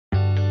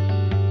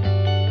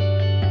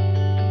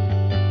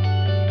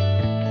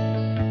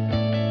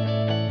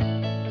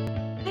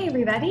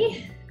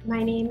everybody.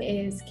 My name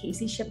is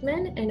Casey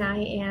Shipman, and I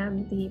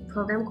am the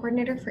program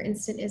coordinator for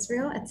Instant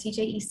Israel at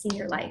CJE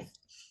SeniorLife.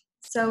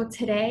 So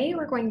today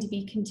we're going to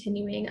be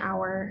continuing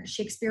our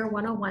Shakespeare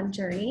 101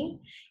 journey,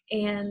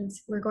 and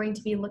we're going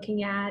to be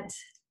looking at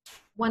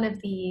one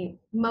of the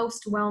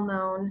most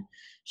well-known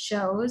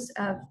shows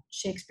of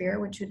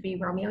Shakespeare, which would be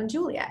Romeo and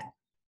Juliet.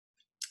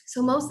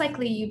 So most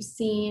likely you've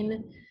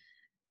seen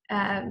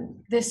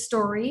this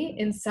story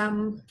in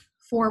some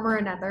form or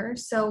another.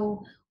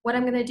 So what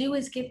I'm going to do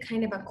is give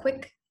kind of a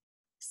quick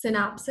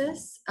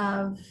synopsis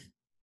of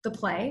the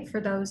play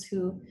for those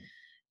who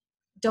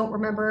don't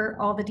remember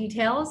all the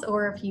details,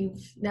 or if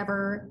you've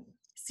never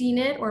seen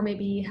it, or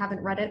maybe haven't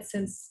read it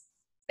since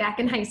back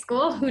in high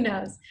school, who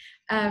knows.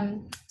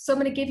 So I'm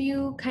going to give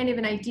you kind of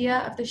an idea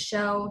of the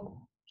show,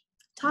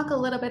 talk a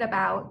little bit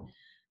about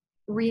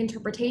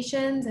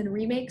reinterpretations and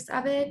remakes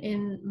of it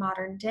in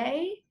modern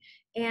day,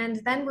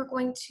 and then we're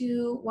going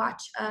to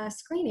watch a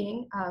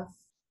screening of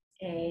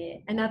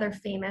another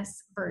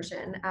famous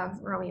version of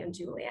Romeo and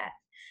Juliet.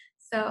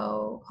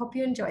 So hope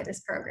you enjoy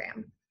this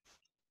program.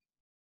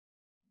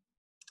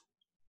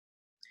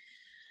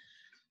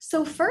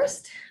 So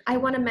first, I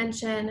want to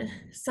mention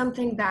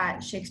something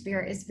that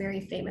Shakespeare is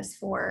very famous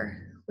for,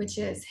 which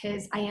is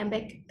his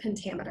iambic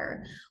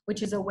pentameter,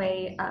 which is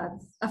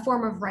a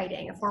form of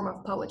writing, a form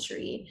of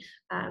poetry.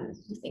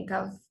 You think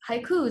of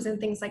haikus and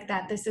things like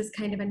that. This is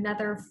kind of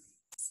another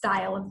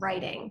style of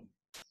writing.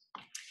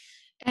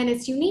 And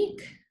it's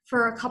unique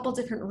for a couple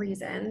different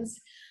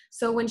reasons.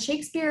 So when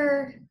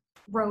Shakespeare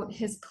wrote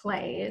his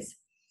plays,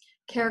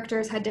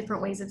 characters had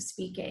different ways of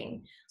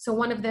speaking. So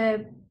one of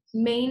the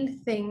main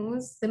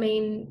things, the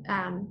main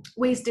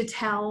ways to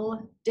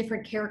tell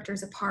different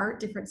characters apart,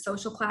 different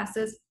social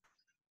classes,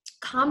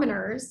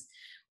 commoners,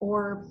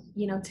 or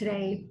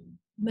today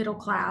middle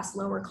class,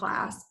 lower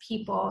class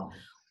people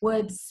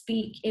would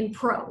speak in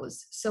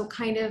prose. So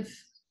kind of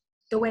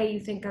the way you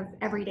think of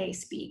everyday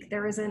speak.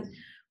 There isn't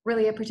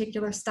really a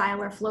particular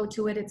style or flow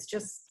to it. It's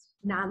just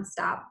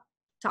nonstop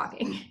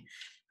talking.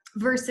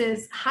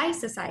 Versus high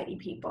society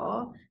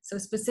people, so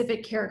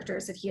specific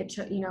characters, if he had,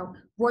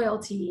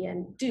 royalty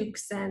and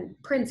dukes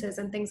and princes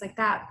and things like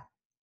that,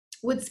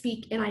 would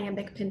speak in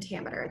iambic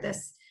pentameter,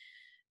 this,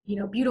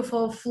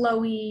 beautiful,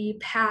 flowy,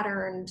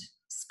 patterned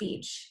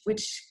speech,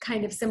 which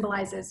kind of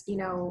symbolizes,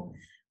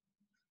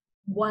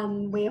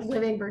 one way of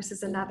living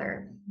versus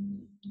another.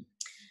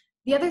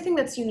 The other thing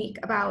that's unique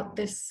about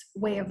this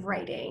way of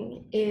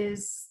writing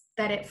is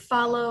that it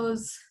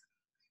follows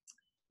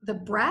the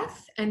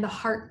breath and the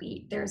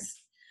heartbeat. There's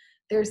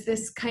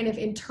this kind of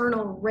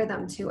internal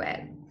rhythm to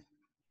it.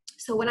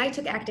 So when I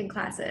took acting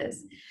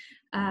classes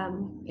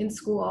in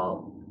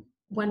school,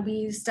 when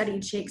we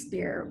studied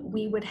Shakespeare,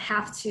 we would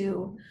have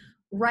to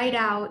write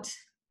out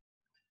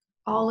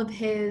all of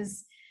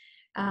his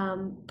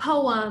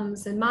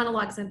poems and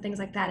monologues and things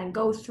like that, and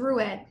go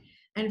through it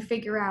and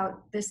figure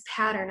out this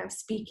pattern of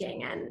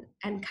speaking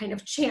and kind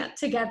of chant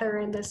together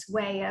in this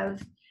way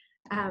of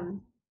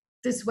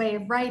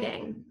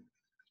writing.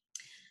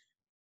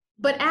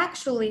 But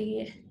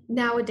actually,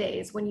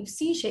 nowadays, when you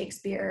see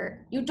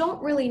Shakespeare, you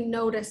don't really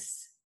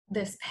notice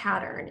this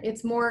pattern.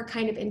 It's more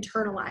kind of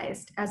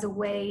internalized as a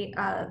way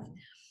of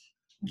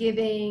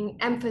giving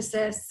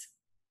emphasis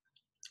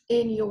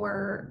in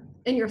your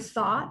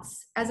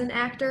thoughts as an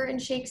actor in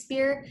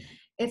Shakespeare.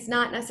 It's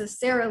not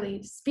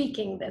necessarily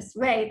speaking this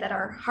way that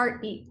our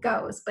heartbeat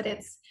goes, but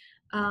it's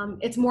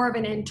more of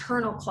an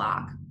internal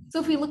clock. So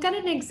if we look at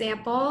an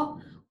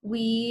example,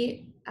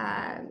 we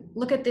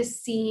look at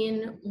this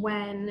scene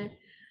when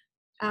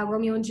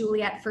Romeo and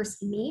Juliet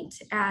first meet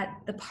at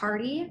the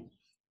party,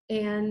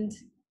 and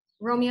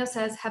Romeo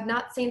says, "Have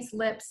not saints'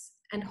 lips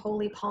and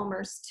holy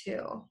palmers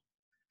too?"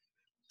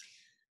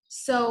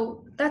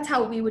 So that's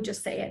how we would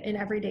just say it in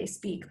everyday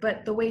speak,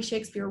 but the way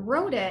Shakespeare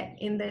wrote it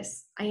in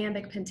this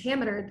iambic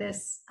pentameter,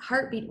 this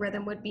heartbeat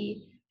rhythm would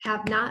be,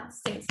 "Have not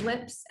saints'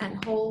 lips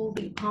and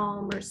holy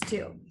palmers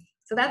too."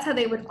 So that's how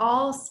they would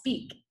all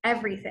speak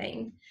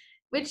everything,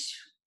 which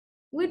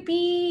would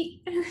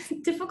be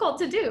difficult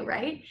to do,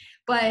 right?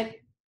 But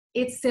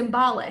it's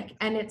symbolic,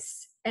 and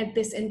it's at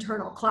this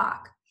internal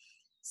clock.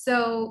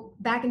 So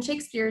back in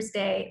Shakespeare's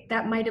day,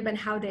 that might have been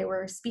how they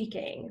were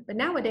speaking. But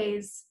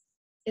nowadays,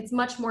 it's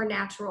much more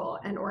natural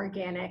and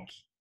organic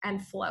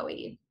and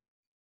flowy.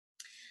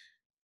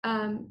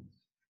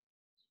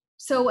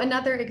 So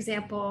another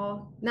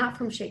example, not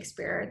from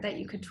Shakespeare, that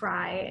you could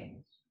try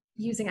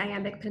using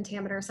iambic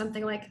pentameter,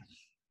 something like,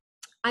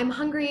 "I'm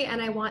hungry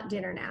and I want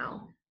dinner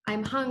now.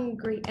 I'm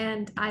hungry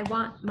and I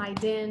want my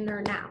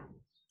dinner now."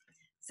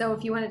 So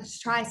if you wanted to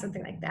try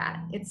something like that,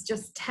 it's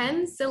just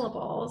 10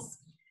 syllables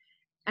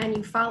and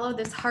you follow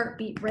this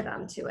heartbeat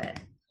rhythm to it.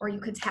 Or you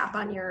could tap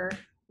on your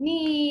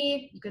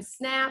knee, you could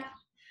snap.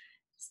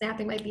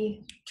 Snapping might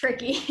be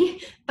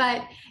tricky,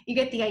 but you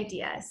get the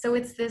idea. So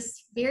it's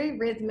this very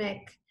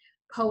rhythmic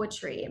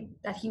poetry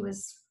that he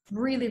was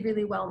really,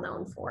 really well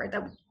known for.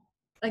 That,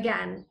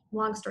 again,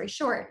 long story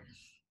short,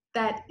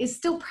 that is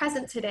still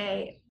present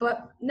today,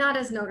 but not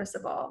as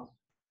noticeable.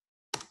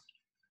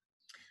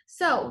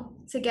 So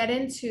to get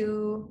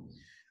into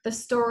the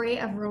story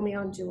of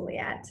Romeo and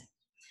Juliet,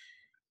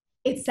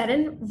 it's set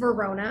in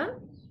Verona.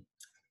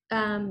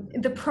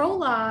 The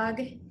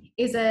prologue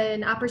is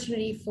an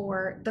opportunity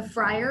for the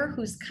friar,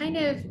 who's kind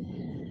of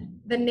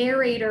the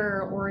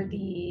narrator or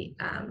the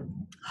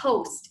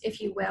host,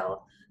 if you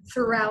will,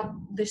 throughout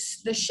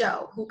the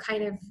show, who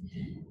kind of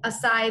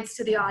asides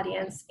to the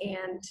audience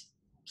and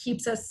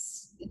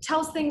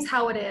tells things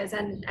how it is,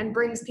 and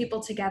brings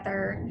people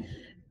together,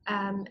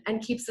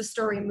 and keeps the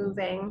story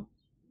moving,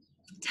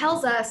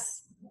 tells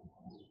us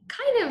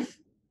kind of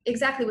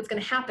exactly what's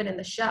going to happen in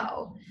the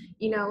show.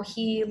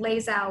 He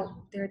lays out,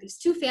 there are these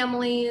two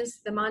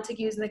families, the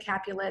Montagues and the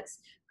Capulets,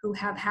 who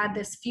have had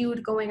this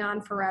feud going on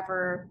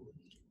forever.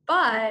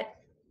 But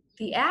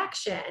the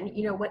action,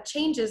 what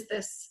changes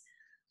this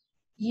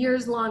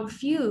years-long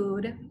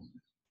feud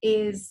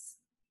is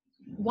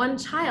one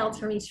child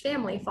from each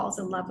family falls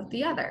in love with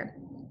the other.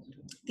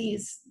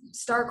 These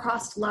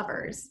star-crossed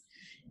lovers,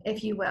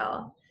 if you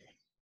will.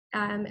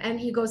 And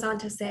he goes on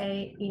to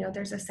say,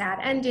 there's a sad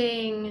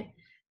ending,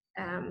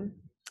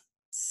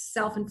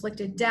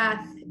 self-inflicted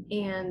death,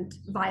 and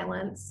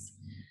violence.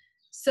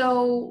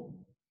 So,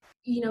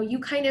 you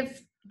kind of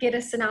get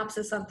a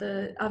synopsis of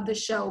the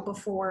show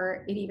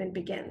before it even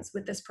begins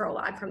with this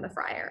prologue from the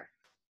friar.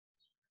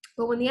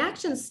 But when the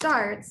action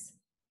starts,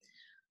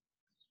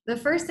 the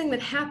first thing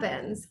that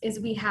happens is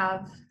we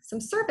have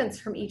some servants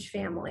from each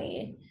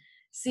family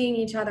seeing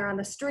each other on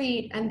the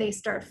street, and they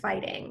start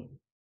fighting.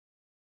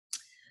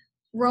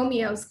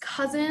 Romeo's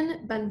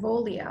cousin,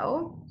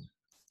 Benvolio,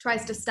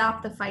 tries to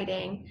stop the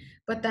fighting,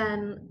 but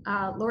then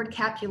Lord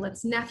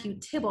Capulet's nephew,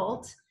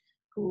 Tybalt,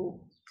 who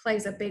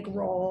plays a big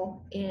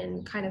role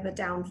in kind of the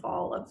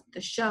downfall of the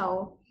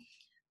show,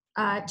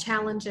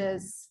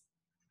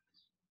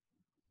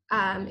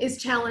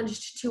 is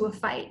challenged to a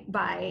fight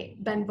by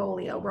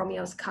Benvolio,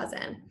 Romeo's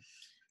cousin.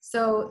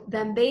 So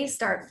then they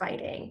start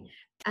fighting,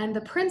 and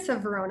the Prince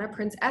of Verona,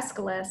 Prince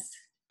Aeschylus,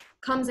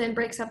 comes in,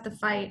 breaks up the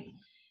fight,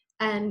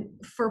 and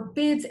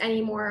forbids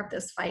any more of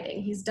this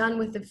fighting. He's done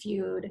with the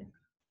feud,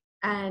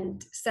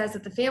 and says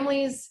that the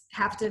families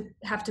have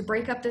to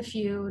break up the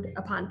feud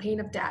upon pain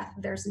of death.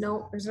 There's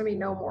going to be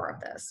no more of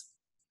this.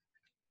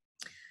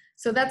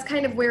 So that's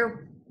kind of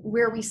where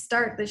we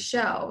start the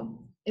show,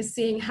 is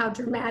seeing how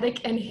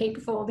dramatic and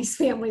hateful these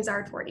families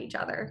are toward each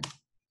other.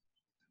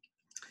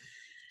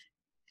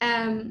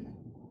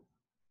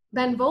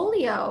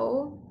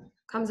 Benvolio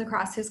comes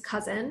across his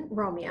cousin,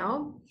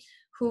 Romeo,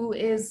 who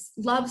is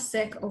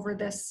lovesick over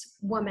this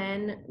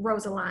woman,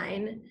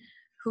 Rosaline,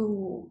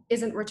 who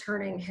isn't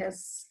returning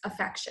his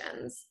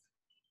affections.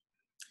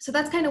 So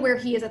that's kind of where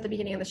he is at the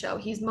beginning of the show.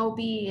 He's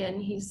mopey,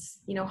 and he's,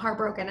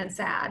 heartbroken and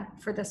sad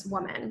for this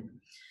woman.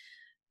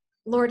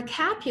 Lord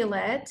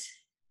Capulet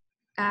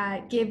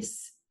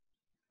gives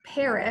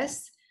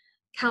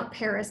Count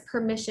Paris,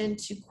 permission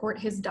to court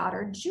his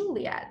daughter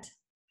Juliet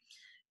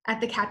at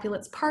the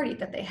Capulets' party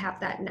that they have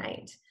that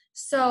night.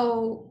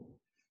 So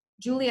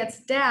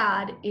Juliet's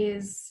dad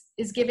is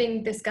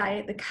giving this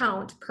guy, the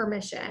Count,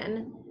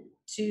 permission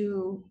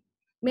to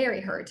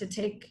marry her, to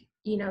take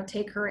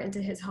her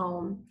into his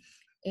home.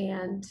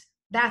 And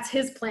that's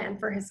his plan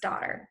for his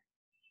daughter.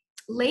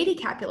 Lady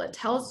Capulet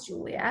tells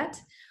Juliet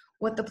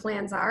what the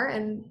plans are,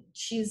 and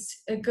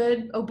she's a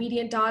good,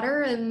 obedient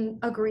daughter and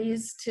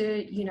agrees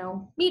to,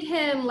 meet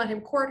him, let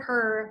him court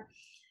her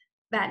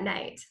that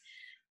night.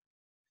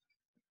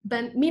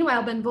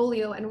 Meanwhile,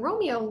 Benvolio and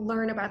Romeo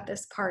learn about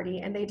this party,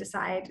 and they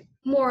decide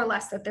more or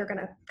less that they're going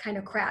to kind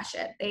of crash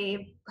it.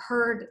 They've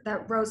heard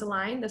that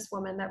Rosaline, this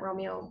woman that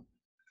Romeo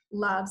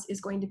loves,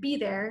 is going to be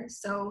there,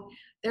 so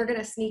they're going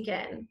to sneak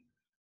in.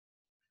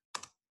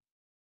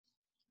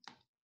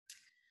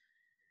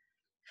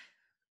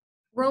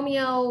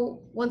 Romeo,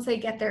 once they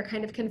get there,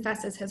 kind of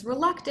confesses his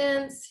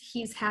reluctance.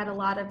 He's had a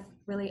lot of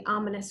really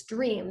ominous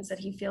dreams that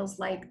he feels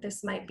like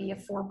this might be a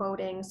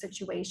foreboding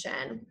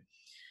situation.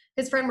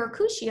 His friend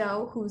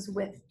Mercutio, who's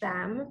with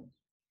them,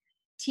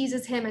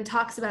 teases him and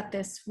talks about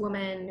this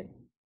woman,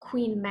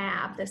 Queen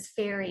Mab, this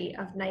fairy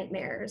of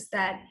nightmares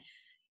that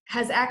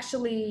has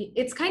actually,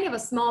 it's kind of a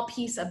small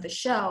piece of the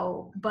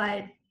show,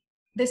 but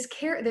this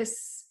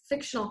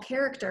fictional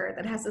character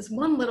that has this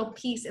one little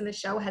piece in the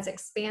show has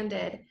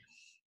expanded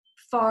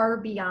far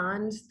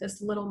beyond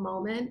this little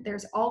moment.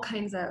 There's all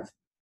kinds of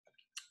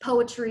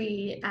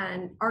poetry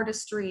and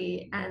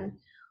artistry and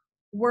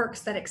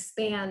works that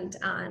expand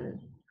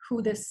on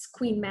who this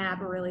Queen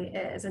Mab really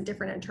is, and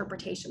different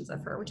interpretations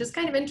of her, which is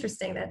kind of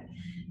interesting that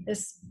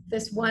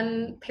this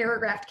one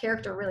paragraphed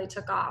character really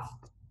took off.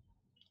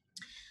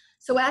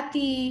 So at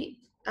the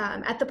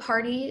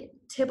party,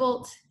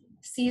 Tybalt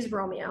sees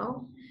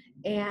Romeo,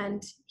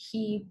 and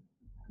he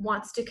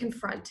wants to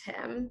confront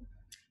him,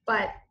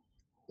 but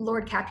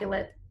Lord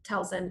Capulet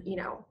tells him,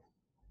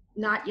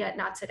 not yet,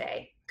 not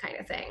today, kind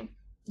of thing.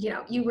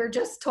 You were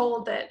just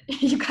told that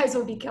you guys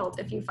will be killed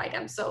if you fight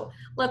him, so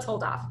let's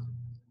hold off.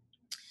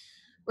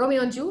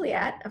 Romeo and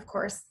Juliet, of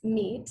course,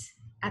 meet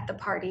at the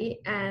party,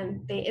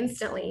 and they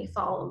instantly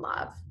fall in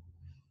love.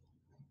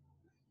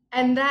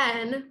 And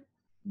then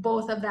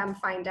both of them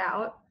find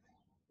out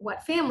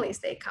what families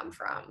they come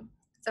from.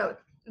 So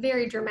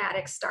very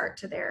dramatic start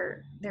to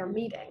their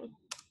meeting.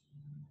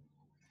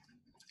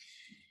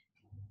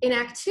 In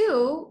Act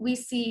 2, we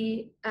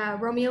see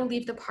Romeo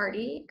leave the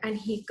party, and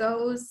he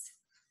goes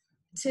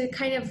to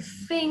kind of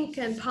think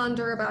and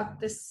ponder about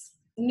this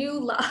new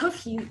love.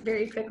 He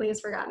very quickly has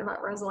forgotten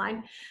about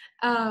Rosaline,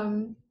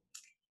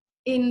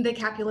 in the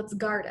Capulets'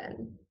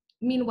 garden.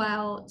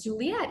 Meanwhile,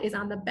 Juliet is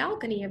on the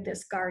balcony of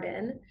this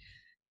garden,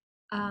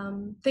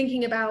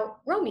 thinking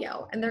about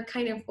Romeo, and they're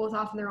kind of both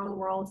off in their own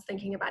worlds,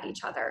 thinking about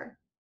each other.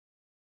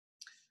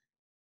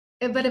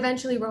 But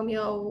eventually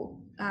Romeo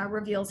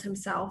reveals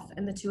himself,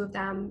 and the two of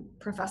them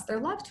profess their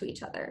love to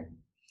each other.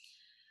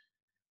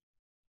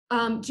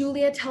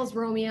 Juliet tells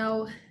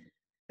Romeo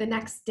the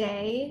next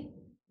day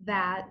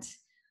that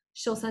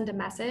she'll send a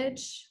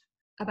message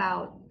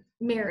about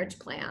marriage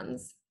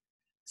plans.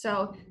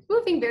 So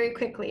moving very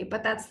quickly,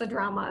 but that's the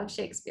drama of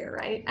Shakespeare,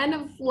 right? And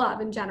of love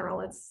in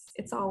general.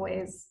 It's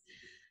always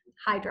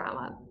high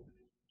drama.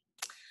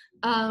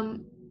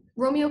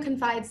 Romeo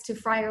confides to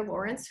Friar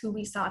Lawrence, who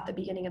we saw at the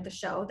beginning of the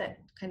show that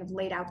kind of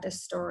laid out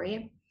this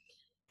story,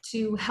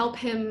 to help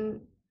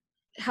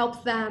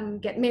them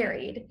get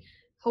married,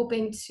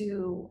 hoping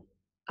to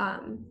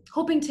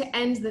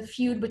end the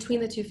feud between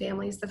the two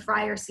families. The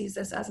friar sees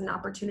this as an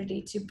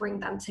opportunity to bring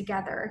them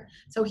together.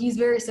 So he's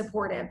very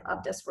supportive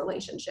of this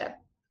relationship.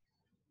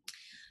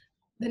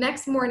 The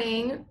next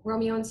morning,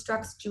 Romeo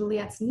instructs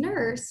Juliet's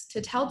nurse to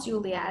tell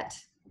Juliet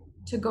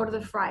to go to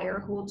the friar,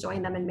 who will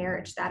join them in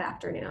marriage that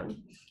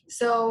afternoon.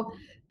 So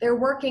they're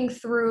working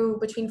through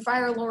between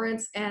Friar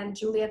Lawrence and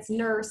Juliet's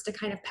nurse to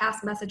kind of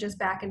pass messages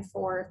back and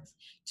forth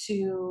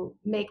to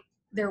make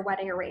their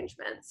wedding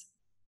arrangements.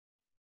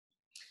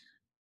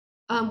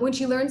 When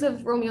she learns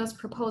of Romeo's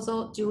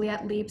proposal,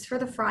 Juliet leaves for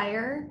the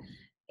friar,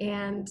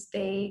 and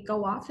they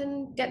go off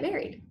and get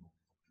married.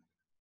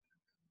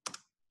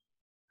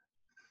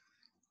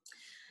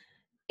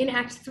 In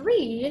Act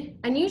 3,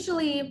 and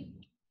usually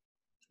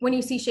when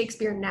you see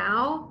Shakespeare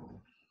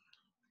now,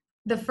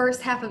 the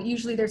first half of,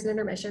 usually there's an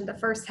intermission, the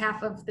first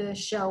half of the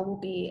show will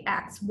be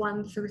Acts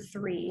 1 through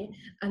 3,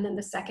 and then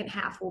the second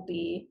half will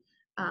be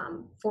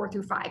 4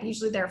 through 5.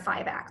 Usually there are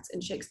 5 acts in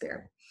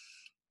Shakespeare.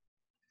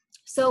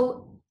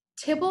 So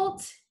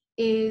Tybalt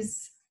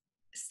is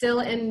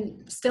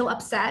still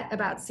upset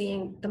about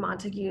seeing the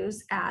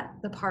Montagues at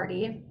the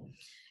party,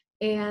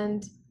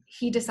 and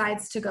he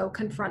decides to go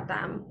confront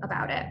them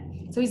about it.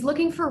 So he's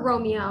looking for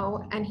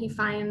Romeo, and he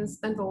finds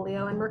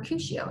Benvolio and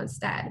Mercutio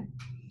instead,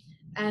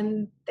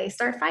 and they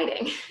start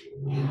fighting.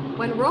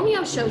 When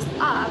Romeo shows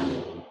up,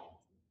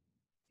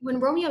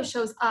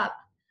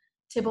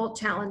 Tybalt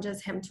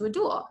challenges him to a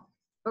duel.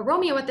 But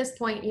Romeo at this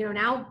point,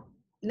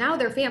 now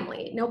they're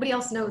family. Nobody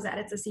else knows that,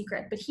 it's a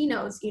secret, but he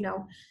knows,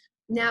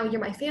 now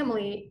you're my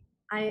family.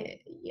 I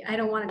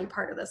don't want any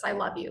part of this. I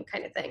love you,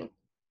 kind of thing.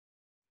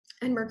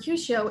 And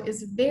Mercutio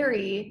is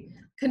very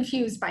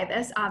confused by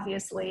this,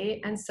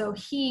 obviously, and so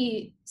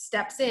he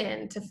steps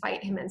in to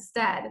fight him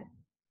instead.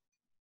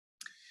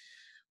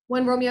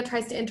 When Romeo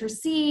tries to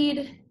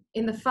intercede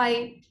in the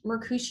fight,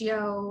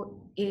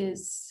 Mercutio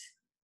is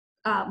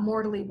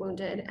mortally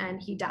wounded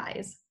and he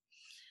dies.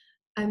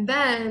 And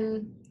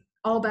then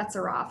all bets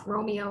are off.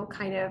 Romeo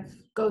kind of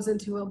goes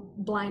into a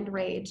blind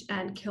rage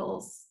and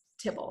kills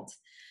Tybalt.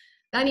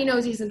 Then he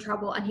knows he's in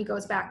trouble, and he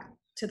goes back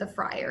to the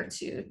friar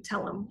to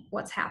tell him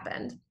what's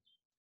happened.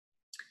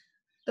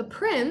 The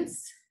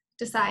prince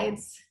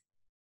decides,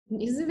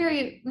 he's a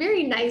very,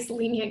 very nice,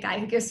 lenient guy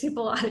who gives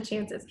people a lot of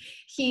chances.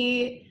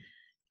 He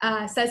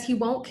says he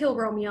won't kill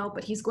Romeo,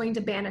 but he's going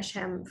to banish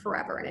him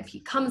forever. And if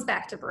he comes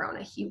back to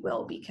Verona, he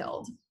will be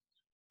killed.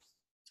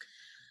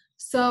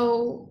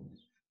 So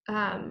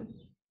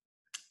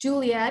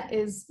Juliet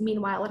is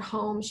meanwhile at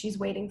home. She's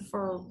waiting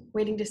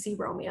to see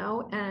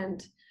Romeo,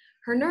 and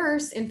her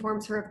nurse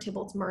informs her of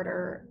Tybalt's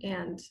murder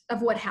and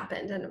of what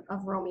happened and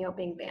of Romeo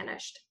being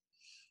banished.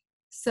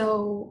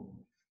 So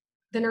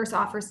the nurse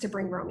offers to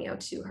bring Romeo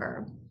to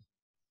her.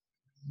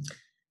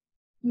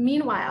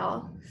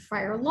 Meanwhile,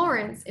 Friar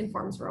Lawrence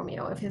informs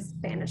Romeo of his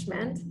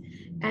banishment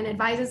and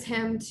advises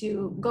him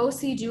to go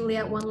see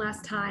Juliet one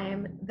last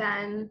time,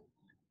 then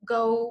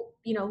go,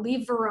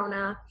 leave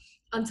Verona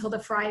until the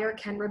friar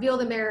can reveal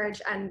the marriage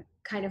and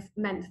kind of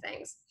mend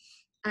things.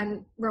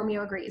 And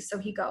Romeo agrees, so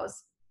he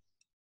goes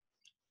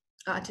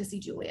to see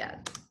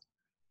Juliet.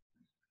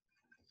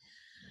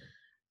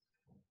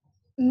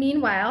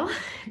 Meanwhile,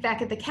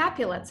 back at the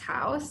Capulets'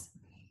 house,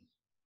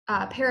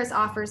 Paris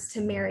offers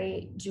to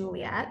marry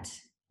Juliet,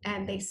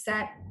 and they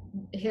set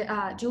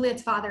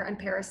Juliet's father and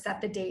Paris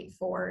set the date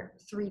for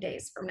 3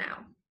 days from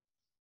now.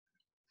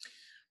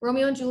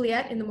 Romeo and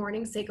Juliet in the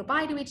morning say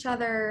goodbye to each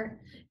other,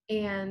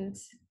 and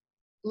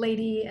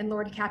Lady and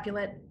Lord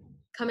Capulet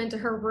come into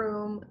her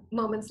room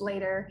moments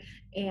later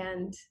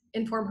and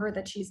inform her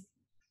that she's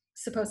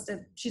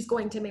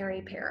going to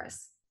marry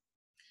Paris.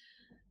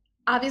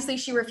 Obviously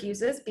she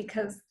refuses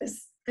because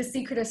the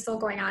secret is still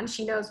going on.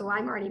 She knows, well,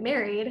 I'm already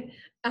married.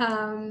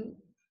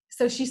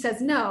 So she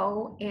says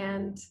no,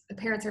 and the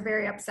parents are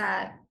very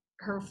upset.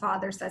 her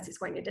father says he's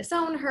going to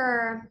disown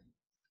her.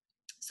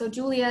 So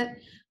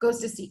Juliet goes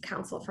to seek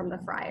counsel from the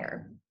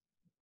friar.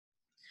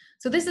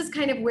 So this is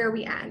kind of where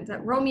we end.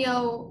 That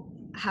Romeo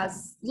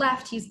has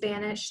left, he's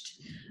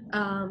banished.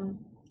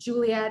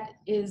 Juliet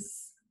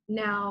is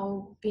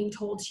now being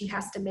told she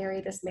has to marry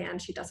this man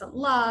she doesn't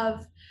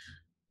love.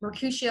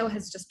 Mercutio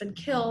has just been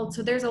killed.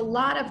 So there's a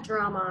lot of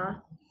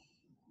drama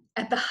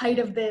at the height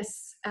of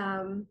this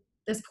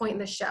point in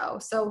the show.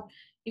 So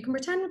you can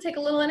pretend to take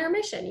a little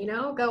intermission,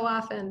 go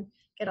off and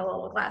get a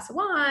little glass of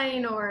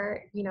wine,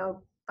 or,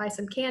 buy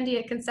some candy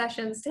at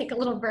concessions, take a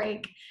little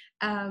break,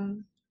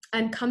 and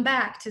come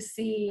back to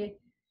see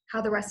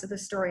how the rest of the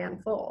story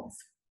unfolds.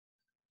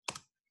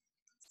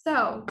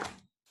 So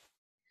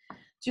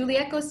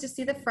Juliet goes to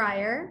see the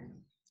friar,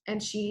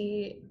 and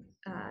she,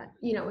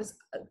 is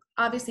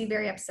obviously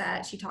very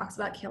upset. She talks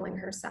about killing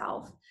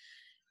herself.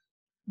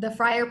 The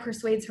friar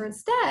persuades her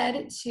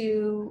instead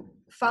to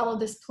follow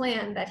this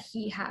plan that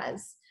he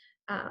has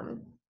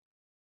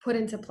put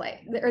into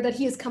play, or that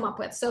he has come up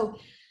with. So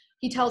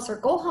he tells her,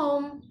 go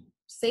home,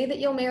 say that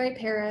you'll marry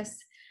Paris,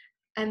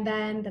 and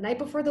then the night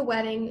before the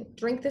wedding,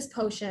 drink this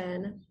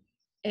potion,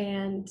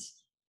 and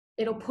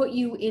it'll put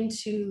you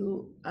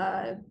into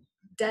a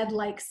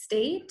dead-like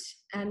state,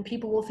 and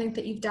people will think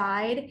that you've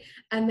died,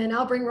 and then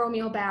I'll bring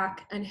Romeo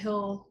back, and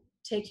he'll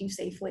take you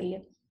safely,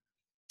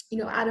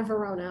 out of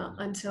Verona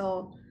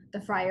until the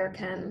friar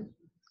can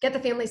get the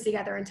families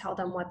together and tell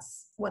them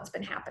what's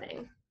been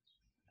happening.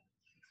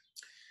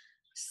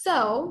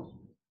 So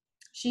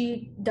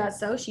she does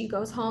so. She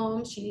goes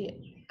home.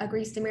 She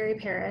agrees to marry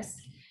Paris,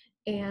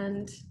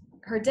 and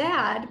her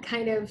dad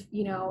kind of,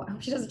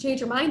 she doesn't change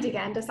her mind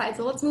again, decides,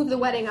 well, let's move the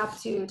wedding up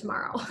to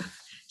tomorrow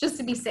just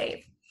to be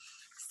safe.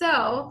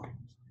 So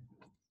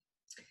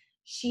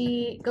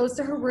she goes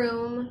to her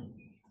room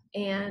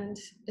and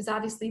is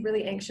obviously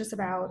really anxious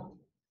about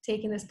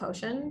taking this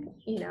potion,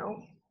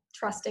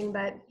 trusting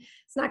that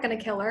it's not going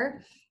to kill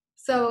her.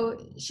 So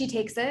she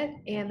takes it,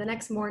 and the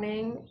next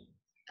morning,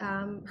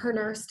 her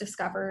nurse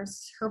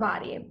discovers her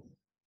body.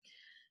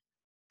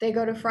 They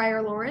go to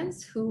Friar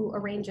Lawrence, who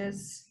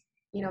arranges,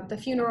 the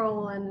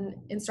funeral and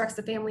instructs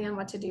the family on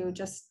what to do,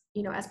 just,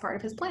 as part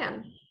of his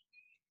plan.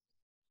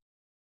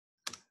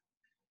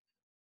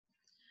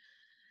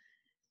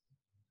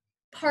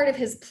 Part of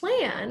his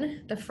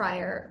plan, the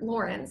Friar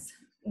Lawrence,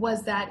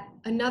 was that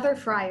another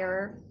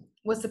friar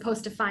was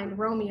supposed to find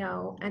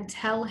Romeo and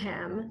tell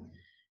him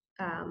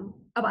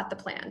about the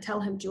plan,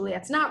 tell him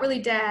Juliet's not really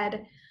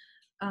dead.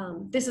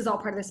 This is all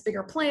part of this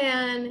bigger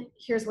plan.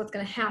 Here's what's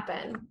going to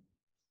happen.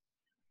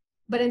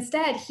 But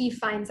instead, he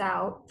finds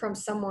out from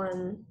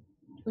someone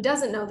who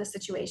doesn't know the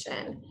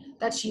situation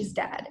that she's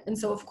dead. And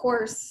so, of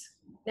course,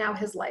 now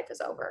his life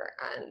is over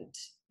and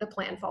the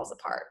plan falls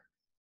apart.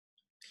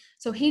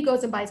 So he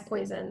goes and buys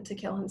poison to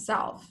kill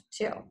himself,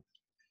 too.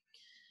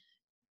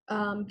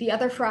 The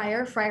other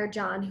friar, Friar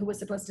John, who was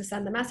supposed to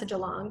send the message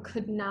along,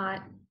 could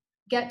not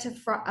get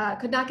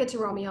to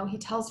Romeo. He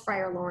tells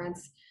Friar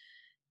Lawrence,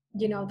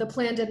 the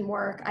plan didn't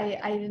work.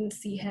 I didn't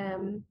see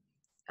him.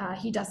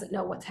 He doesn't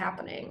know what's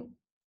happening.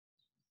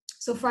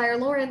 So Friar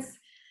Lawrence,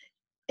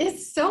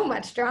 it's so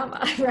much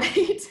drama,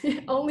 right?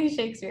 Only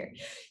Shakespeare.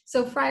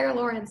 So Friar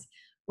Lawrence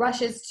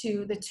rushes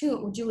to the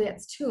tomb,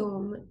 Juliet's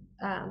tomb,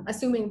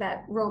 assuming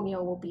that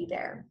Romeo will be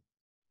there.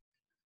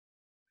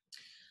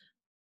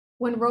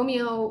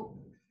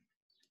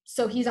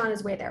 So he's on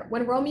his way there.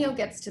 When Romeo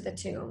gets to the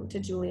tomb, to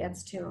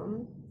Juliet's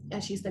tomb,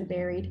 as she's been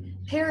buried,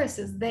 Paris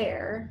is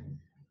there,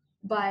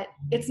 but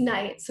it's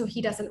night, so he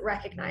doesn't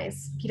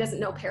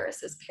know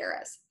Paris is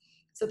Paris.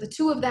 So the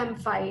two of them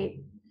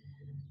fight,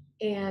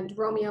 and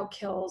Romeo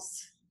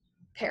kills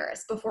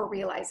Paris before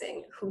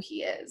realizing who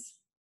he is.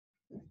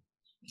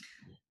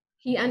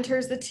 He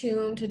enters the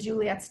tomb, to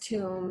Juliet's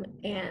tomb,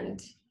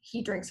 and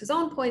he drinks his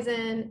own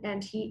poison,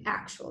 and he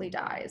actually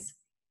dies.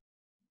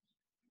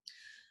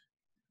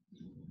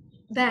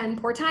 Then,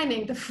 poor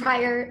timing, the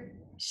friar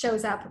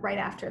shows up right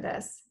after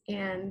this,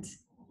 and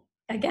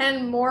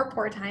again, more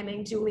poor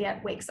timing,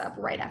 Juliet wakes up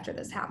right after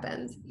this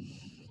happens.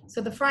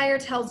 So the friar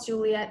tells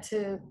Juliet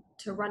to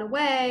run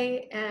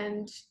away,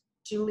 and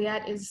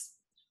Juliet is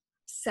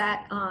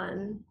set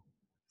on,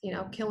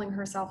 killing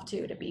herself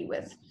too, to be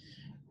with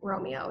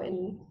Romeo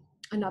in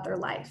another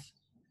life.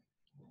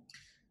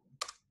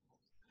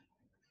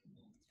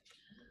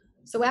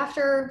 So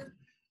after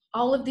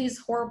all of these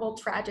horrible,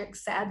 tragic,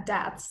 sad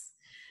deaths,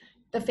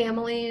 the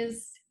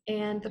families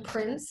and the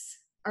prince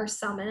are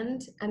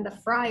summoned, and the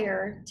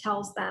friar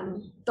tells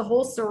them the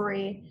whole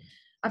story,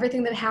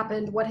 everything that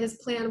happened, what his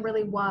plan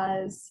really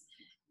was,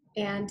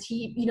 and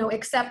he,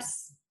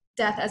 accepts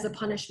death as a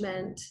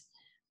punishment.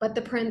 But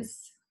the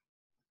prince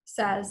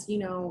says,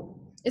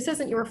 this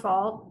isn't your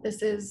fault.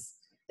 This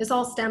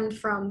all stemmed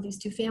from these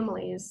two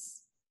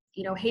families,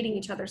 hating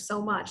each other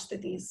so much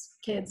that these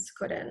kids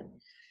couldn't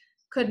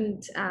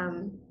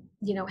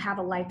have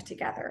a life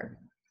together.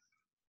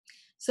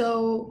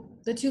 So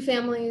the two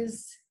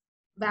families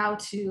vow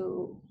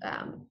to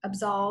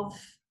absolve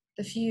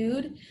the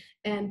feud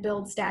and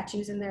build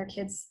statues in their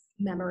kids'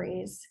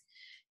 memories.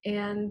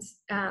 And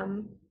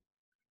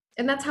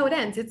that's how it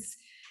ends. It's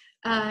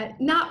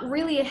not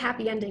really a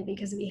happy ending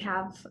because we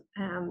have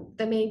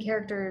the main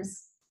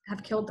characters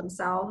have killed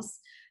themselves,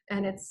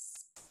 and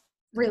it's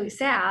really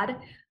sad.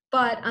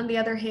 But on the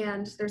other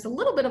hand, there's a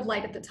little bit of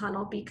light at the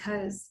tunnel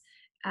because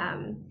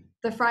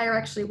the friar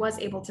actually was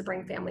able to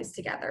bring families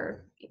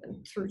together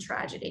even through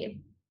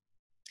tragedy.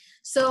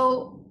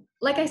 So,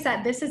 like I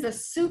said, this is a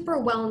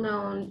super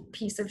well-known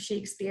piece of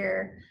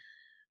Shakespeare.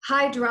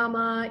 High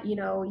drama,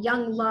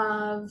 young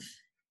love,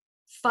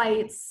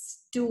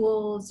 fights,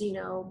 duels,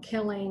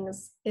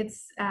 killings.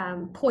 It's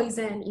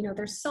poison.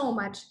 There's so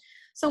much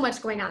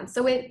going on.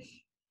 So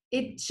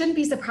it shouldn't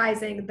be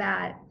surprising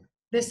that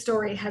this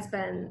story has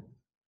been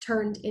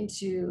turned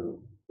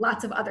into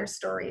lots of other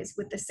stories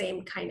with the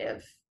same kind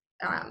of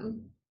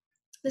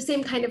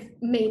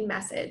main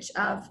message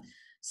of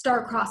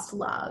star-crossed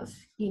love,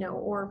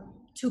 or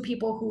two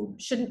people who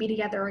shouldn't be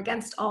together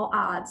against all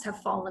odds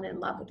have fallen in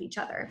love with each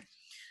other.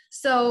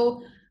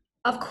 So,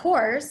 of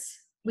course,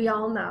 we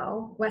all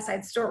know West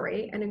Side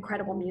Story, an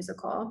incredible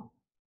musical,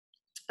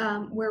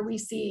 where we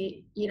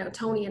see,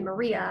 Tony and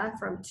Maria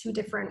from two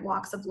different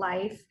walks of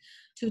life,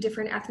 two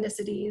different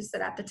ethnicities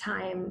that at the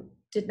time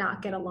did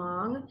not get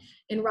along,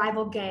 in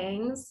rival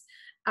gangs,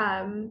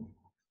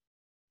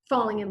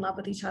 falling in love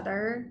with each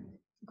other.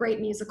 Great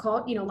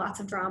musical, lots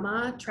of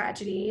drama,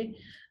 tragedy.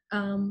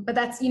 But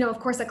that's, of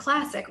course, a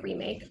classic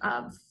remake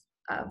of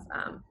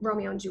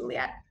Romeo and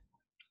Juliet.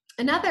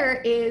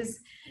 Another is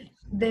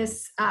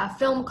this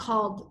film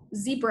called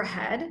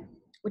Zebrahead,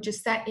 which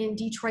is set in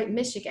Detroit,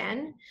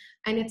 Michigan,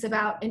 and it's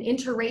about an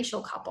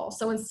interracial couple.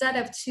 So instead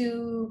of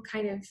two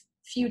kind of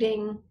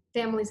feuding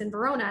families in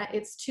Verona,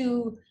 it's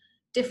two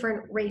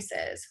different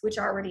races, which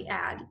already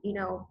add,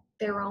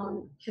 their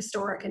own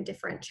historic and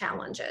different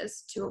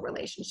challenges to a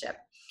relationship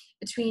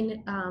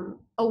between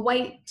a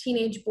white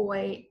teenage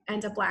boy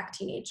and a Black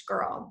teenage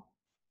girl.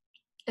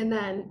 And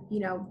then,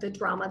 the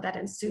drama that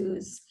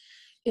ensues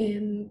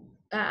in,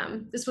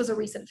 this was a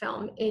recent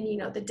film, in,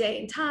 the day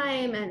and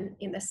time and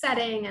in the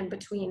setting and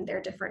between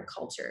their different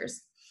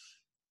cultures.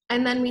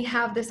 And then we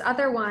have this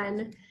other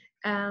one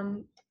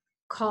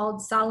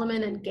called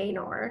Solomon and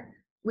Gaynor,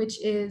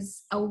 which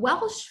is a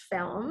Welsh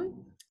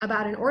film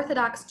about an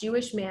Orthodox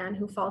Jewish man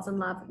who falls in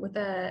love with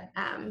a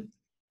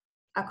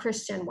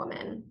Christian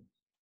woman,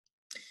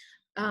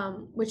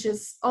 which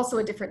is also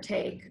a different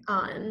take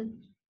on,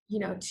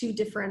 two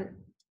different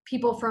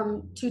people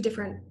from two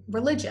different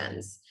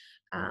religions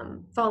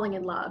falling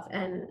in love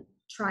and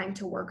trying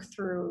to work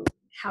through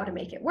how to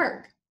make it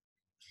work.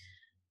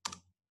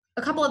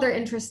 A couple other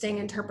interesting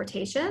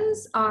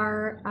interpretations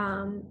are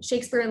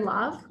Shakespeare in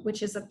Love,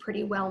 which is a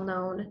pretty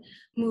well-known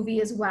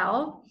movie as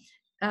well.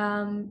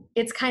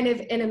 It's kind of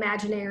an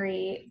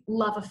imaginary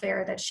love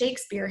affair that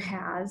Shakespeare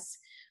has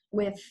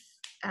with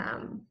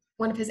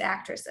one of his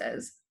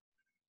actresses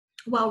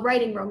while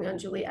writing Romeo and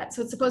Juliet.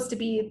 So it's supposed to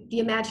be the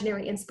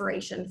imaginary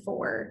inspiration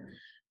for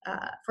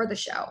the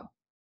show.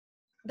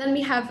 Then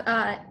we have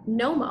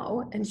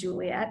Nomo and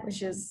Juliet,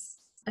 which is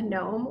a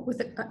gnome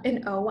with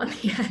an O on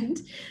the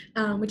end,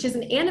 which is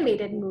an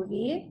animated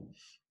movie.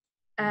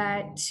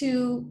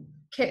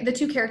 The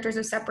two characters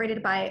are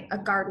separated by a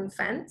garden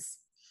fence,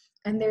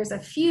 and there's a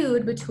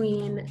feud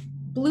between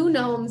blue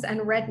gnomes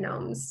and red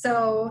gnomes.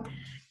 So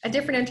a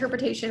different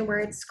interpretation where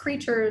it's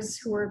creatures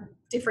who are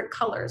different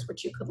colors,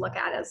 which you could look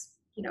at as,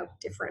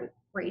 different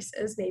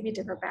races, maybe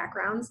different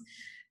backgrounds.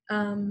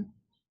 And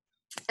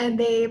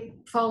they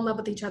fall in love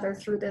with each other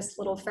through this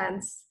little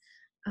fence,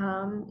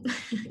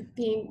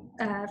 being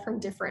from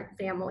different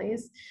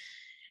families.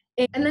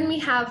 And then we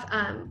have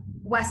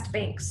West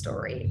Bank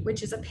Story,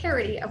 which is a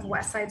parody of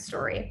West Side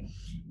Story.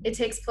 It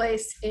takes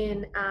place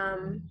in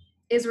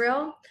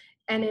Israel,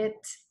 and it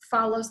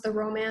follows the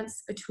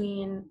romance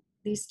between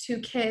these two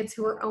kids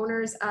who are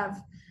owners of,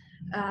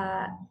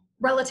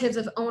 relatives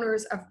of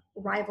owners of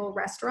rival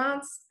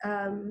restaurants,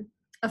 a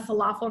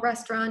falafel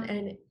restaurant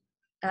and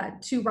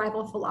two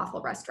rival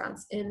falafel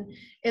restaurants in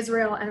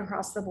Israel and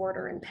across the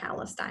border in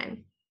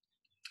Palestine.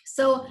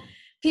 So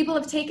people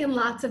have taken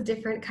lots of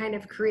different kind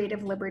of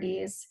creative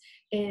liberties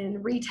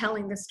in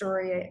retelling the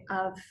story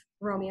of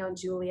Romeo and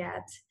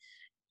Juliet.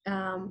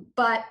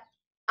 But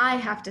I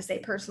have to say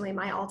personally,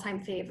 my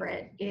all-time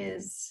favorite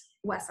is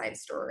West Side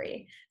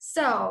Story.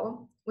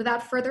 So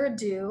without further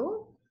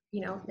ado,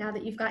 now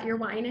that you've got your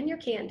wine and your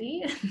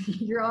candy,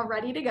 you're all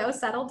ready to go,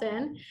 settled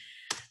in,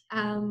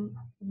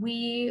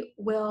 we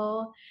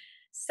will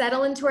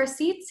settle into our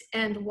seats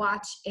and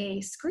watch a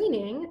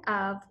screening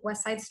of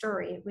West Side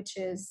Story, which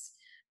is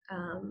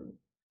an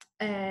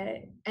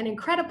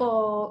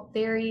incredible,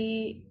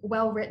 very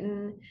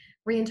well-written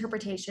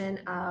reinterpretation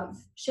of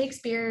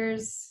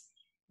Shakespeare's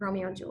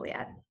Romeo and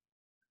Juliet.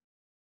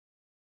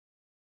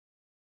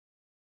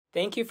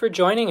 Thank you for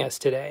joining us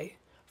today.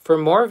 For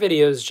more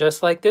videos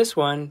just like this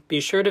one, be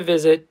sure to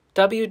visit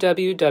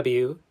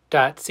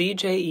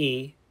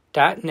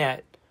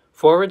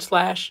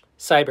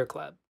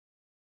www.cje.net/cyberclub.